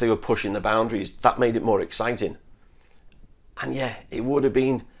think because they were pushing the boundaries, that made it more exciting. And yeah, it would have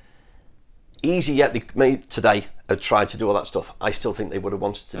been easy, yet they made today have tried to do all that stuff. I still think they would have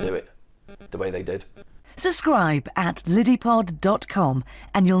wanted to do it the way they did. Subscribe at Liddypod.com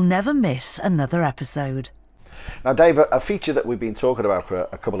and you'll never miss another episode. Now, Dave, a feature that we've been talking about for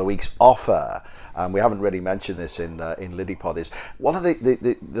a couple of weeks off air, and we haven't really mentioned this in Liddypod, is one of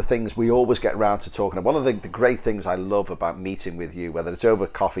the things we always get around to talking about. One of the great things I love about meeting with you, whether it's over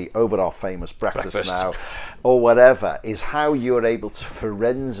coffee, over our famous breakfast now, or whatever, is how you're able to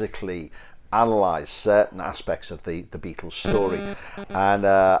forensically analyse certain aspects of the Beatles story. And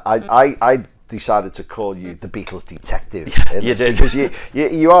I decided to call you the Beatles Detective. You did. Because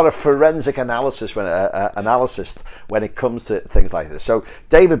you are a forensic analyst when it comes to things like this. So,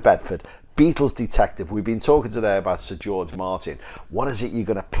 David Bedford, Beatles Detective. We've been talking today about Sir George Martin. What is it you're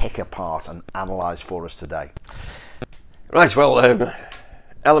going to pick apart and analyse for us today? Right, well,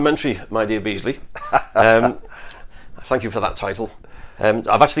 elementary, my dear Beasley. Thank you for that title.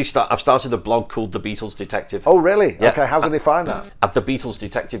 I've started a blog called The Beatles Detective. Oh, really? Yeah. Okay, how can they find that? At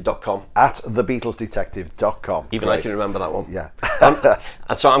thebeatlesdetective.com. At thebeatlesdetective.com. Even Great. I can remember that one. Yeah.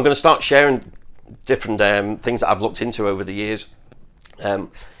 And so I'm going to start sharing different things that I've looked into over the years. The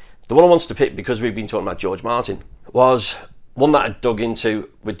one I wanted to pick, because we've been talking about George Martin, was one that I dug into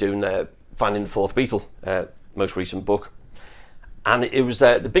with doing Finding the Fourth Beatle, most recent book. And it was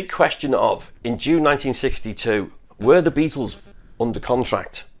the big question of, in June 1962, were the Beatles under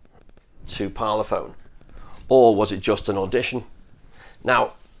contract to Parlophone, or was it just an audition?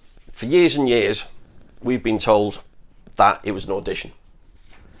 Now, for years and years, we've been told that it was an audition,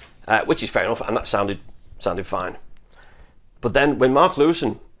 which is fair enough, and that sounded fine. But then when Mark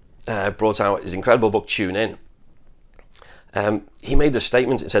Lewison brought out his incredible book Tune In, he made a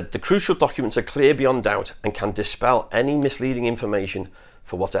statement. It said, "The crucial documents are clear beyond doubt and can dispel any misleading information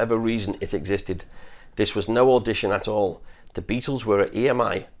for whatever reason it existed. This was no audition at all. The Beatles were at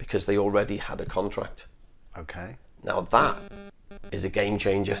EMI because they already had a contract." Okay. Now that is a game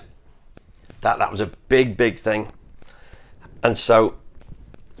changer. That was a big thing. And so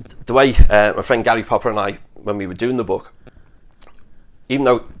the way my friend Gary Popper and I, when we were doing the book, even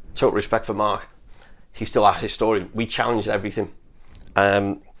though total respect for Mark, he's still our historian, we challenged everything.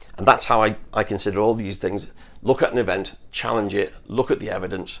 And that's how I consider all these things. Look at an event, challenge it, look at the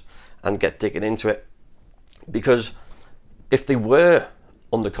evidence, and get digging into it. Because if they were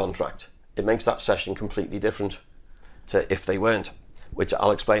under contract, it makes that session completely different to if they weren't, which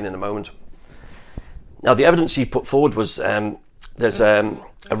I'll explain in a moment. Now, the evidence he put forward was there's a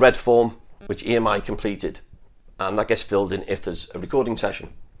red form which EMI completed, and that gets filled in if there's a recording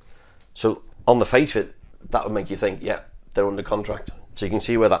session. So on the face of it, that would make you think, yeah, they're under contract. So you can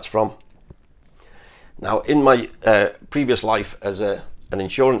see where that's from. Now, in my previous life as an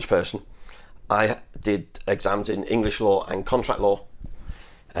insurance person, I did exams in English law and contract law,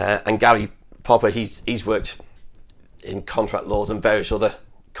 and Gary Popper, he's worked in contract laws and various other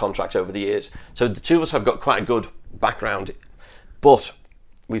contracts over the years. So the two of us have got quite a good background, but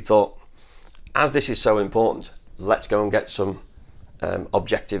we thought, as this is so important, let's go and get some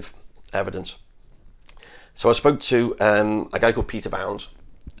objective evidence. So I spoke to a guy called Peter Bounds,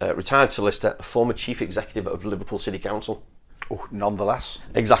 retired solicitor, a former chief executive of Liverpool City Council. Oh, nonetheless.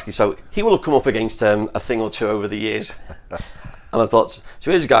 Exactly. So he will have come up against a thing or two over the years. And I thought,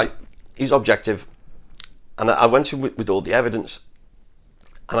 so here's a guy, he's objective. And I went to with all the evidence.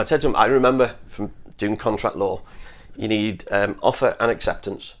 And I said to him, I remember from doing contract law, you need offer and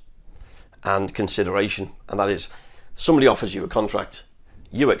acceptance and consideration. And that is, somebody offers you a contract,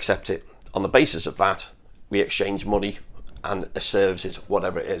 you accept it. On the basis of that, we exchange money and services,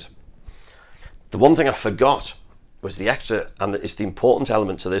 whatever it is. The one thing I forgot was the extra, and it's the important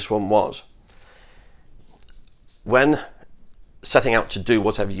element to this one, was when setting out to do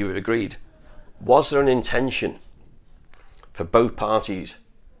whatever you had agreed, was there an intention for both parties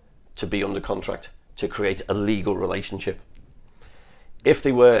to be under contract, to create a legal relationship? If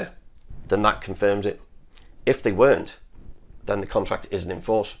they were, then that confirms it. If they weren't, then the contract isn't in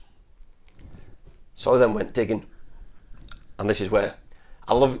force. So I then went digging, and this is where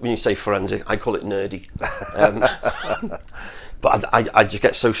I love it when you say forensic. I call it nerdy, but I just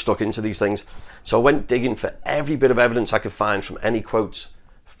get so stuck into these things. So I went digging for every bit of evidence I could find, from any quotes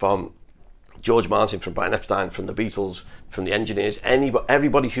from George Martin, from Brian Epstein, from the Beatles, from the engineers,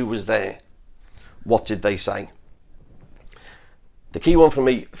 everybody who was there, what did they say? The key one for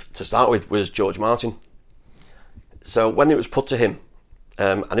me to start with was George Martin. So when it was put to him,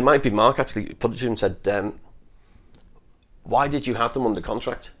 and it might be Mark actually put it to him and said, why did you have them under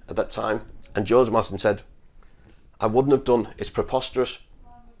contract at that time? And George Martin said, I wouldn't have done, it's preposterous.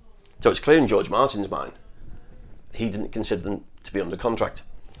 So it's clear in George Martin's mind, he didn't consider them to be under contract.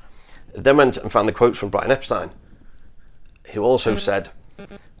 Then went and found the quotes from Brian Epstein, who also said,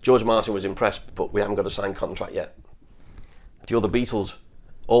 George Martin was impressed, but we haven't got a signed contract yet. The other Beatles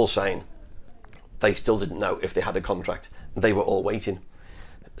all saying they still didn't know if they had a contract. They were all waiting.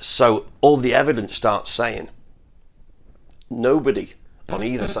 So all the evidence starts saying nobody on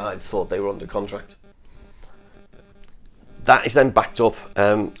either side thought they were under contract. That is then backed up.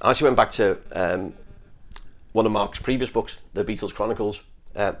 I actually went back to one of Mark's previous books, The Beatles Chronicles.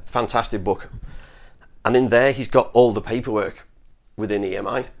 Fantastic book. And in there he's got all the paperwork within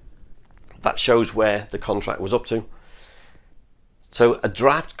EMI that shows where the contract was up to. So a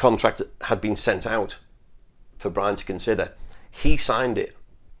draft contract had been sent out for Brian to consider. He signed it,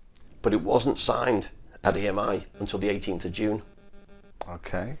 but it wasn't signed at EMI until the 18th of June.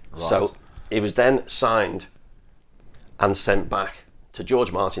 Okay, right. So it was then signed and sent back to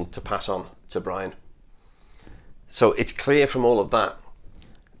George Martin to pass on to Brian. So it's clear from all of that,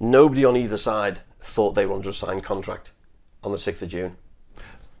 nobody on either side thought they were under a signed contract on the 6th of June.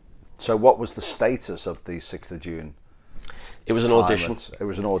 So what was the status of the 6th of June? It was an audition. It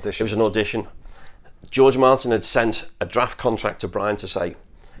was an audition. It was an audition. George Martin had sent a draft contract to Brian to say,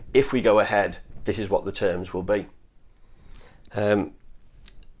 if we go ahead, this is what the terms will be.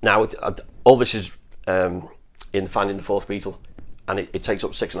 Now, all this is in Finding the Fourth Beatle, and it takes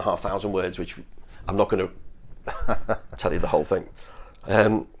up 6,500 words, which I'm not going to tell you the whole thing.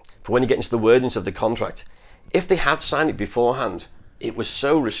 But when you get into the wordings of the contract, if they had signed it beforehand, it was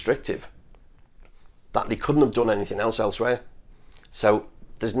so restrictive that they couldn't have done anything else elsewhere. So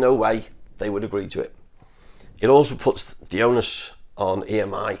there's no way they would agree to it. It also puts the onus on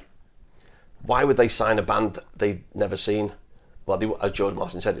EMI. Why would they sign a band they'd never seen? Well, as George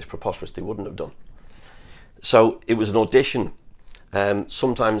Martin said, it's preposterous. They wouldn't have done. So it was an audition,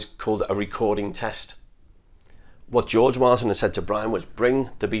 sometimes called a recording test. What George Martin had said to Brian was,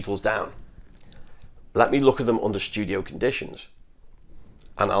 bring the Beatles down. Let me look at them under studio conditions,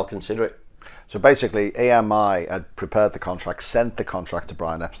 and I'll consider it. So basically, AMI had prepared the contract, sent the contract to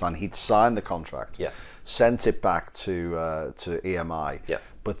Brian Epstein. He'd signed the contract, sent it back to EMI,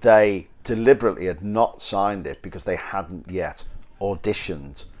 but they deliberately had not signed it because they hadn't yet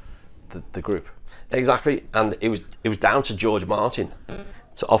auditioned the group. Exactly, and it was down to George Martin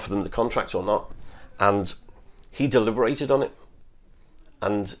to offer them the contract or not, and he deliberated on it.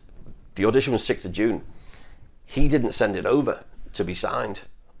 And the audition was 6th of June. He didn't send it over to be signed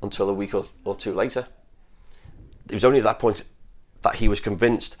until a week or two later. It was only at that point that he was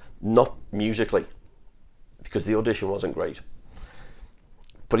convinced, not musically, because the audition wasn't great,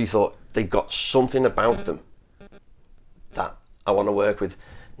 but he thought they got something about them that I want to work with.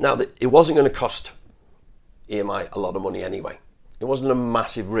 Now, it wasn't going to cost EMI a lot of money anyway. It wasn't a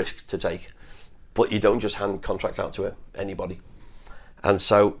massive risk to take, but you don't just hand contracts out to anybody. And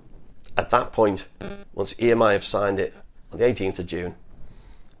so at that point, once EMI have signed it on the 18th of June,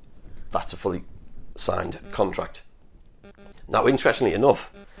 that's a fully signed contract. Now, interestingly enough,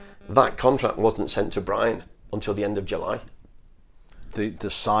 that contract wasn't sent to Brian until the end of July. The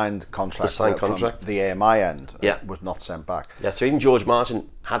signed contract, from the AMI end was not sent back. Yeah, so even George Martin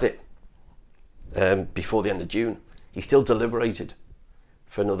had it before the end of June. He still deliberated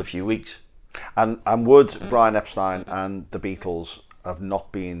for another few weeks. And would Brian Epstein and the Beatles have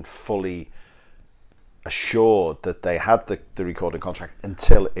not been fully assured that they had the recording contract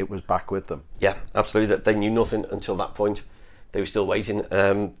until it was back with them? Yeah, absolutely. That they knew nothing until that point. They were still waiting.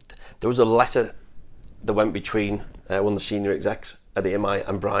 There was a letter that went between one of the senior execs at EMI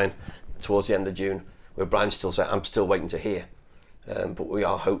and Brian towards the end of June, where Brian still said, I'm still waiting to hear, but we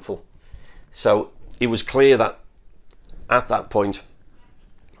are hopeful. So it was clear that at that point,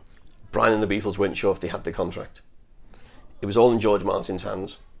 Brian and the Beatles weren't sure if they had the contract. It was all in George Martin's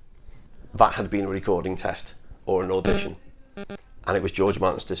hands. That had been a recording test or an audition, and it was George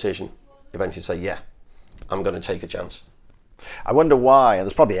Martin's decision eventually to say, yeah, I'm going to take a chance. I wonder why, and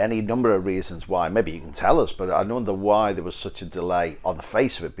there's probably any number of reasons why. Maybe you can tell us, but I wonder why there was such a delay on the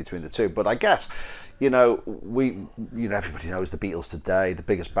face of it between the two. But I guess, everybody knows the Beatles today, the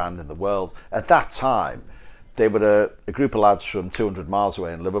biggest band in the world. At that time, they were a group of lads from 200 miles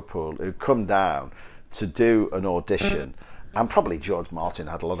away in Liverpool who'd come down to do an audition, And probably George Martin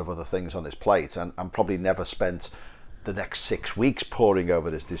had a lot of other things on his plate and probably never spent the next 6 weeks poring over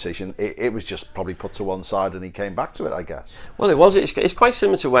this decision. It was just probably put to one side and he came back to it, I guess. Well, it was. It's quite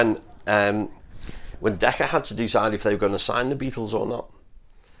similar to when Decca had to decide if they were going to sign the Beatles or not.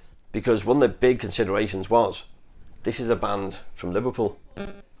 Because one of the big considerations was, this is a band from Liverpool.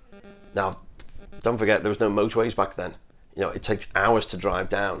 Now, don't forget, there was no motorways back then. You know, it takes hours to drive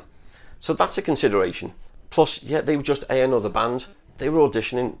down. So that's a consideration. Plus, yeah, they were just another band. They were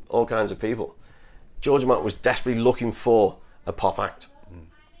auditioning all kinds of people. George Martin was desperately looking for a pop act.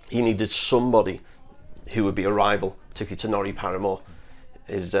 He needed somebody who would be a rival, particularly to Norrie Paramore,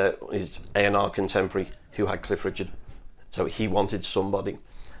 his A&R contemporary who had Cliff Richard. So he wanted somebody.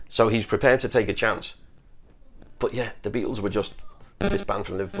 So he's prepared to take a chance. But yeah, the Beatles were just this band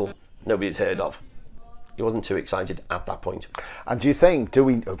from Liverpool nobody had heard of. He wasn't too excited at that point. And do you think, do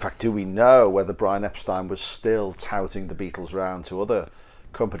we know whether Brian Epstein was still touting the Beatles round to other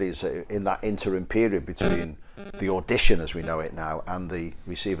companies in that interim period between the audition as we know it now and the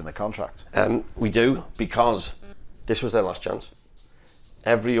receiving the contract? We do, because this was their last chance.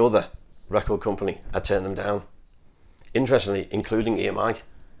 Every other record company had turned them down. Interestingly, including EMI.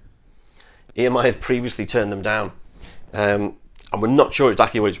 EMI had previously turned them down. And we're not sure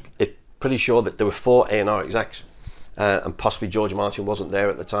exactly what it's pretty sure that there were 4 A&R execs, and possibly George Martin wasn't there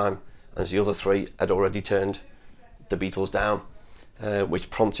at the time, as the other 3 had already turned the Beatles down, which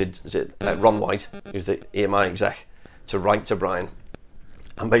prompted Ron White, who's the EMI exec, to write to Brian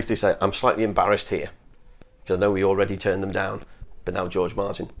and basically say, I'm slightly embarrassed here, because I know we already turned them down, but now George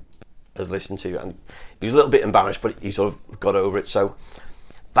Martin has listened to you. And he was a little bit embarrassed, but he sort of got over it. So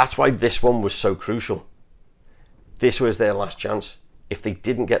that's why this one was so crucial. This was their last chance. If they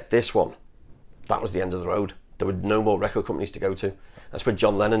didn't get this one, that was the end of the road. There were no more record companies to go to. That's when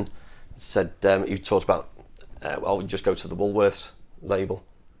John Lennon said, he talked about, well, we just go to the Woolworths label,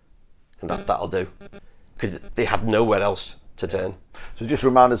 and that'll do. Because they had nowhere else to turn. So just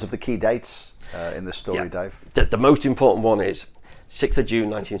remind us of the key dates in this story, Dave. The most important one is 6th of June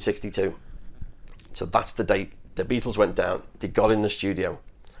 1962. So that's the date the Beatles went down. They got in the studio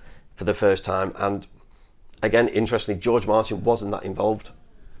for the first time, and again, interestingly, George Martin wasn't that involved.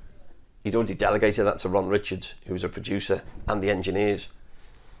 He'd already delegated that to Ron Richards, who was a producer, and the engineers.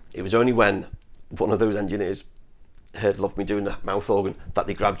 It was only when one of those engineers heard Love Me Doing that mouth organ that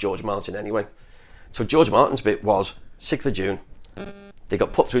they grabbed George Martin anyway. So George Martin's bit was 6th of June. They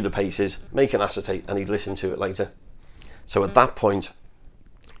got put through the paces, make an acetate, and he'd listen to it later. So at that point,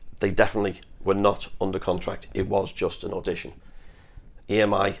 they definitely were not under contract. It was just an audition.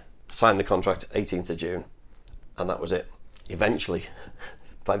 EMI signed the contract 18th of June, and that was it. Eventually,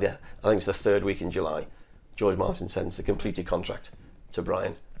 by I think it's the 3rd week in July, George Martin sends the completed contract to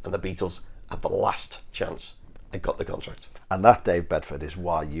Brian, and the Beatles, at the last chance, had got the contract. And that, Dave Bedford, is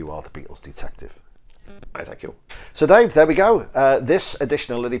why you are the Beatles Detective. I thank you. So Dave, there we go. This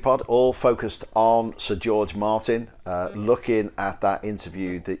edition of Liddypod all focused on Sir George Martin, looking at that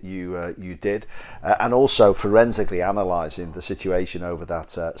interview that you did, and also forensically analysing the situation over that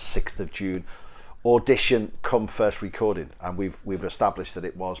 6th of June audition come first recording, and we've established that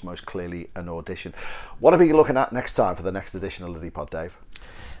it was most clearly an audition. What are we looking at next time for the next edition of Liddypod, Dave?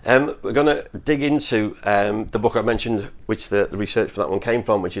 We're going to dig into the book I mentioned, which the research for that one came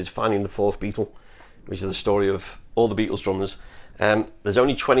from, which is Finding the Fourth Beatle, which is the story of all the Beatles drummers. There's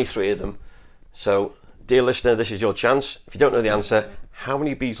only 23 of them, so dear listener, this is your chance. If you don't know the answer, how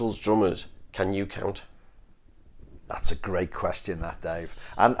many Beatles drummers can you count? That's a great question, that, Dave.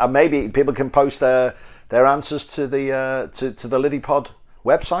 And maybe people can post their answers to the Liddypod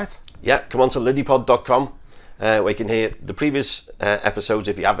website. Yeah, come on to liddypod.com, where you can hear the previous episodes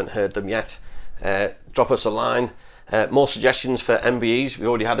if you haven't heard them yet. Drop us a line. More suggestions for MBEs. We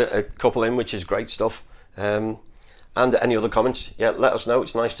already had a couple in, which is great stuff. And any other comments, yeah, let us know.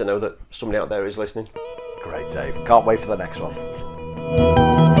 It's nice to know that somebody out there is listening. Great, Dave. Can't wait for the next one.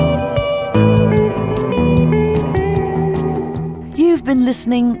 You've been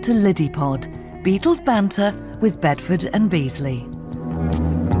listening to Liddypod, Beatles Banter with Bedford and Beasley.